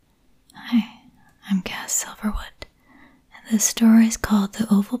Silverwood, and the story is called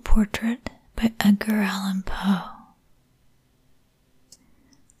The Oval Portrait by Edgar Allan Poe.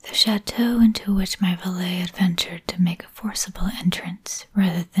 The chateau into which my valet had ventured to make a forcible entrance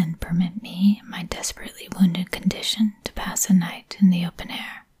rather than permit me, in my desperately wounded condition, to pass a night in the open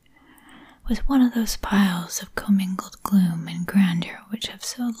air, was one of those piles of commingled gloom and grandeur which have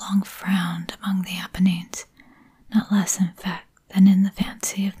so long frowned among the Apennines, not less in fact than in the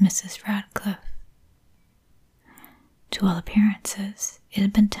fancy of Mrs. Radcliffe. To all appearances, it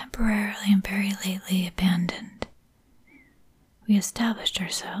had been temporarily and very lately abandoned. We established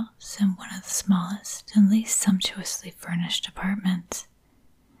ourselves in one of the smallest and least sumptuously furnished apartments.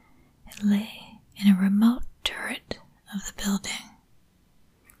 It lay in a remote turret of the building.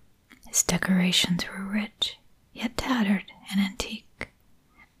 Its decorations were rich, yet tattered and antique.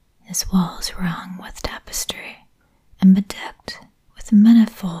 Its walls were hung with tapestry and bedecked with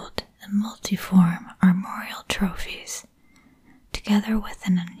manifold and multiform armorial trophies, together with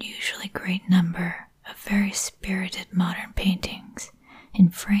an unusually great number of very spirited modern paintings in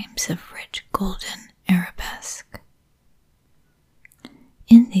frames of rich golden arabesque.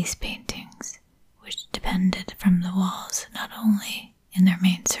 In these paintings, which depended from the walls not only in their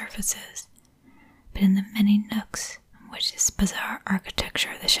main surfaces, but in the many nooks in which this bizarre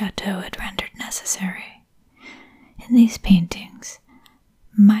architecture of the chateau had rendered necessary, in these paintings,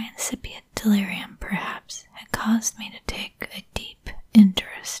 my incipient delirium perhaps had caused me to take a deep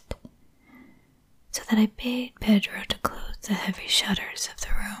interest, so that I bade Pedro to close the heavy shutters of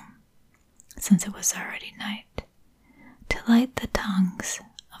the room, since it was already night, to light the tongues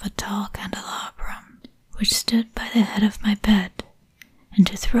of a tall candelabrum which stood by the head of my bed, and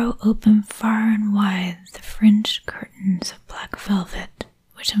to throw open far and wide the fringed curtains of black velvet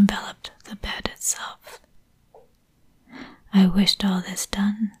which enveloped the bed itself. I wished all this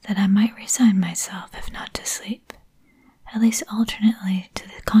done that I might resign myself, if not to sleep, at least alternately to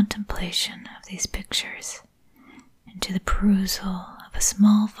the contemplation of these pictures, and to the perusal of a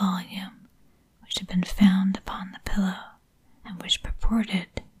small volume which had been found upon the pillow, and which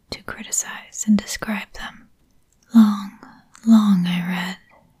purported to criticize and describe them. Long, long I read,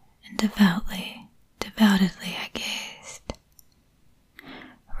 and devoutedly I gazed.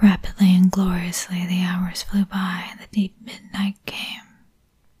 Rapidly and gloriously the hours flew by, and the deep midnight came.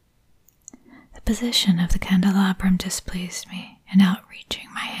 The position of the candelabrum displeased me, and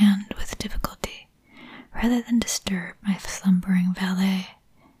outreaching my hand with difficulty, rather than disturb my slumbering valet,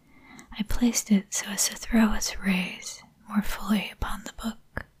 I placed it so as to throw its rays more fully upon the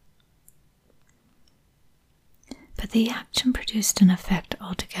book. But the action produced an effect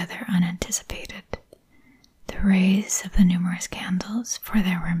altogether unanticipated. The rays of the numerous candles, for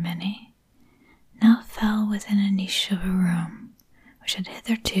there were many, now fell within a niche of a room which had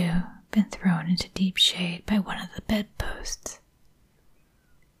hitherto been thrown into deep shade by one of the bedposts.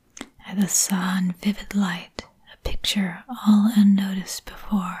 I thus saw in vivid light a picture all unnoticed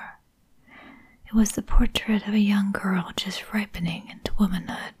before. It was the portrait of a young girl just ripening into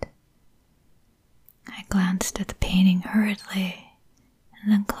womanhood. I glanced at the painting hurriedly,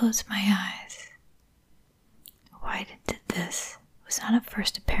 and then closed my eyes. Why it did this was not at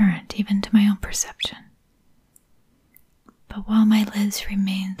first apparent even to my own perception. But while my lids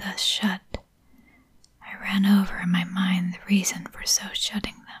remained thus shut, I ran over in my mind the reason for so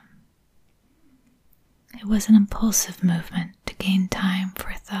shutting them. It was an impulsive movement to gain time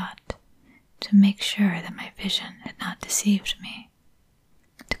for thought, to make sure that my vision had not deceived me,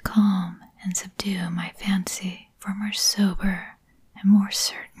 to calm and subdue my fancy for more sober and more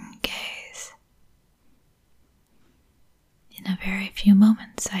certain gaze. In a very few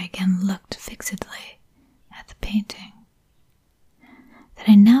moments I again looked fixedly at the painting. That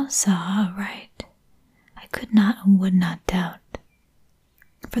I now saw aright, I could not and would not doubt,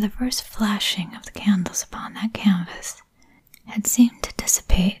 for the first flashing of the candles upon that canvas had seemed to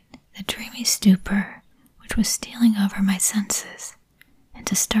dissipate the dreamy stupor which was stealing over my senses, and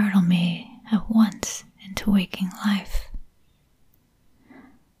to startle me at once into waking life.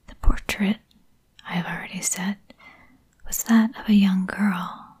 The portrait, I have already said, was that of a young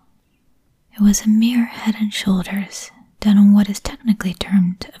girl. It was a mere head and shoulders, done in what is technically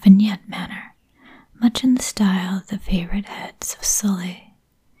termed a vignette manner, much in the style of the favorite heads of Sully.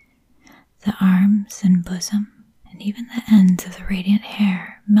 The arms and bosom, and even the ends of the radiant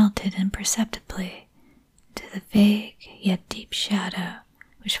hair, melted imperceptibly into the vague yet deep shadow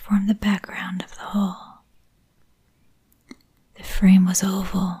which formed the background of the whole. The frame was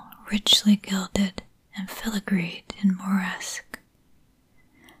oval, richly gilded, and filigreed in Moresque.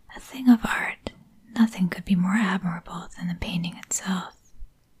 A thing of art, nothing could be more admirable than the painting itself.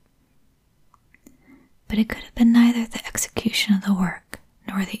 but it could have been neither the execution of the work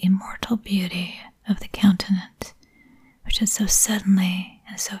nor the immortal beauty of the countenance, which had so suddenly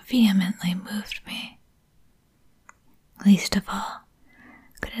and so vehemently moved me. Least of all,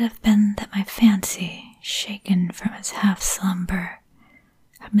 could it have been that my fancy, shaken from its half-slumber,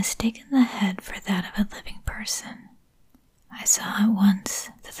 had mistaken the head for that of a living person. I saw at once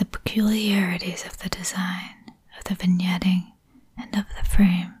that the peculiarities of the design, of the vignetting, and of the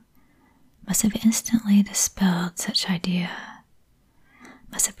frame must have instantly dispelled such idea,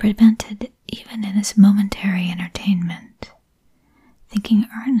 must have prevented even in its momentary entertainment. Thinking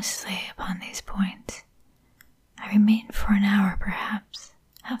earnestly upon these points, I remained for an hour perhaps,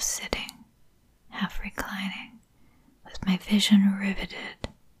 half sitting, half reclining, with my vision riveted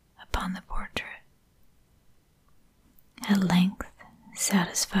upon the portrait. At length,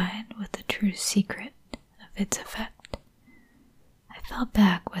 satisfied with the true secret of its effect, I fell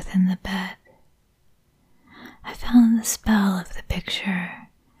back within the bed. I found the spell of the picture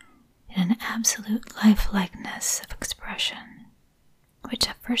in an absolute lifelikeness of expression, which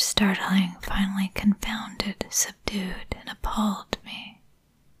at first startling finally confounded, subdued, and appalled me.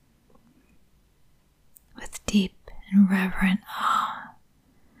 With deep and reverent awe,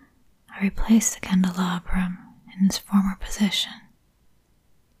 I replaced the candelabrum in its former position.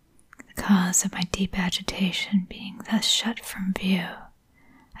 The cause of my deep agitation being thus shut from view,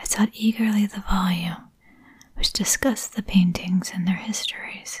 I sought eagerly the volume which discussed the paintings and their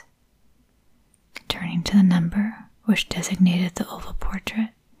histories. Turning to the number which designated the oval portrait,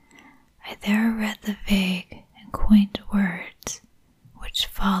 I there read the vague and quaint words which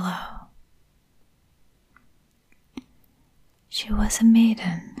follow. She was a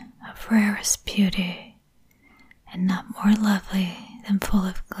maiden of rarest beauty, and not more lovely than full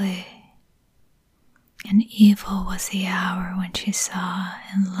of glee. And evil was the hour when she saw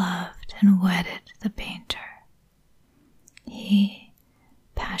and loved and wedded the painter. He,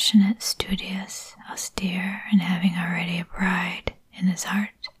 passionate, studious, austere, and having already a bride in his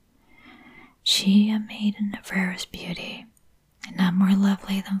art, she a maiden of rarest beauty, and not more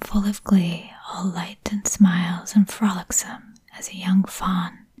lovely than full of glee, all light and smiles, and frolicsome as a young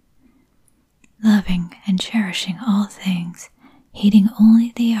fawn, loving and cherishing all things, hating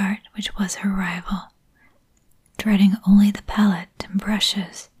only the art which was her rival, dreading only the palette and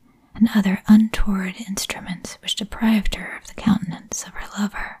brushes and other untoward instruments which deprived her of the countenance of her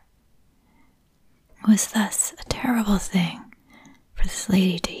lover. It was thus a terrible thing for this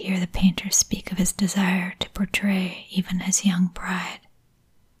lady to hear the painter speak of his desire to portray even his young bride.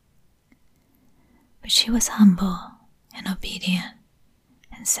 But she was humble and obedient,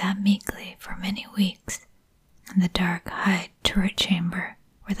 and sat meekly for many weeks in the dark high turret chamber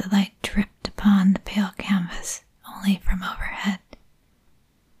where the light dripped upon the pale canvas only from overhead.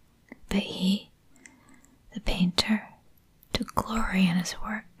 But he, the painter, took glory in his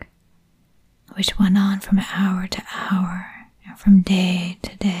work, which went on from hour to hour and from day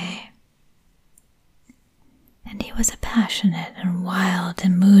to day. And he was a passionate and wild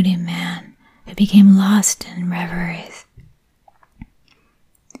and moody man who became lost in reveries,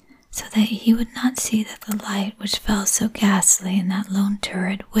 so that he would not see that the light which fell so ghastly in that lone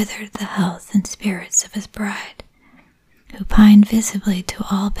turret withered the health and spirits of his bride, who pined visibly to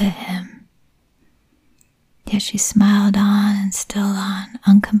all but him. Yet she smiled on and still on,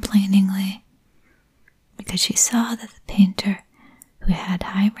 uncomplainingly, because she saw that the painter, who had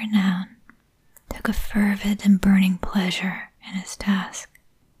high renown, took a fervid and burning pleasure in his task,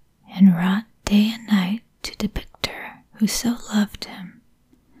 and wrought day and night to depict her who so loved him,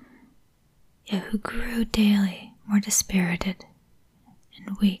 yet who grew daily more dispirited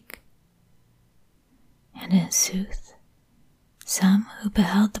and weak. And in sooth, some who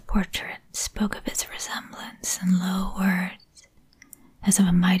beheld the portrait spoke of its resemblance in low words, as of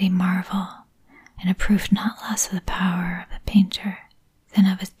a mighty marvel, and a proof not less of the power of the painter than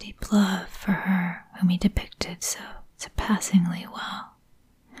of his deep love for her whom he depicted so surpassingly well.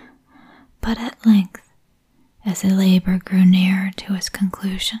 But at length, as the labor grew nearer to its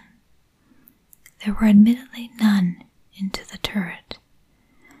conclusion, there were admittedly none into the turret,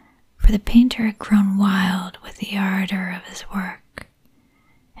 for the painter had grown wild with the ardor of his work,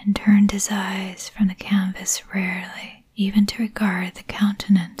 and turned his eyes from the canvas rarely even to regard the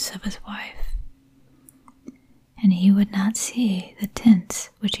countenance of his wife, and he would not see the tints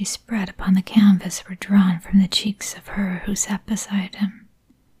which he spread upon the canvas were drawn from the cheeks of her who sat beside him.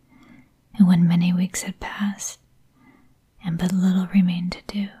 And when many weeks had passed, and but little remained to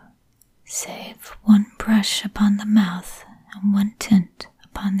do, save one brush upon the mouth and one tint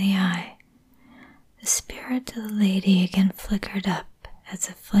upon the eye, the spirit of the lady again flickered up as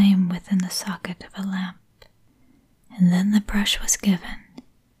a flame within the socket of a lamp. And then the brush was given,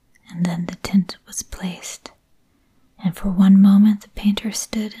 and then the tint was placed, and for one moment the painter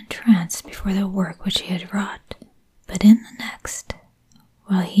stood entranced before the work which he had wrought. But in the next,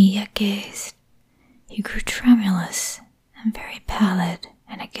 while he yet gazed, he grew tremulous and very pallid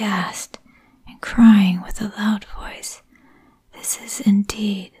and aghast, and crying with a loud voice, "This is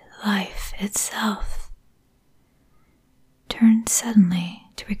indeed life itself," turned suddenly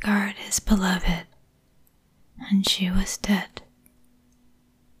to regard his beloved, and she was dead.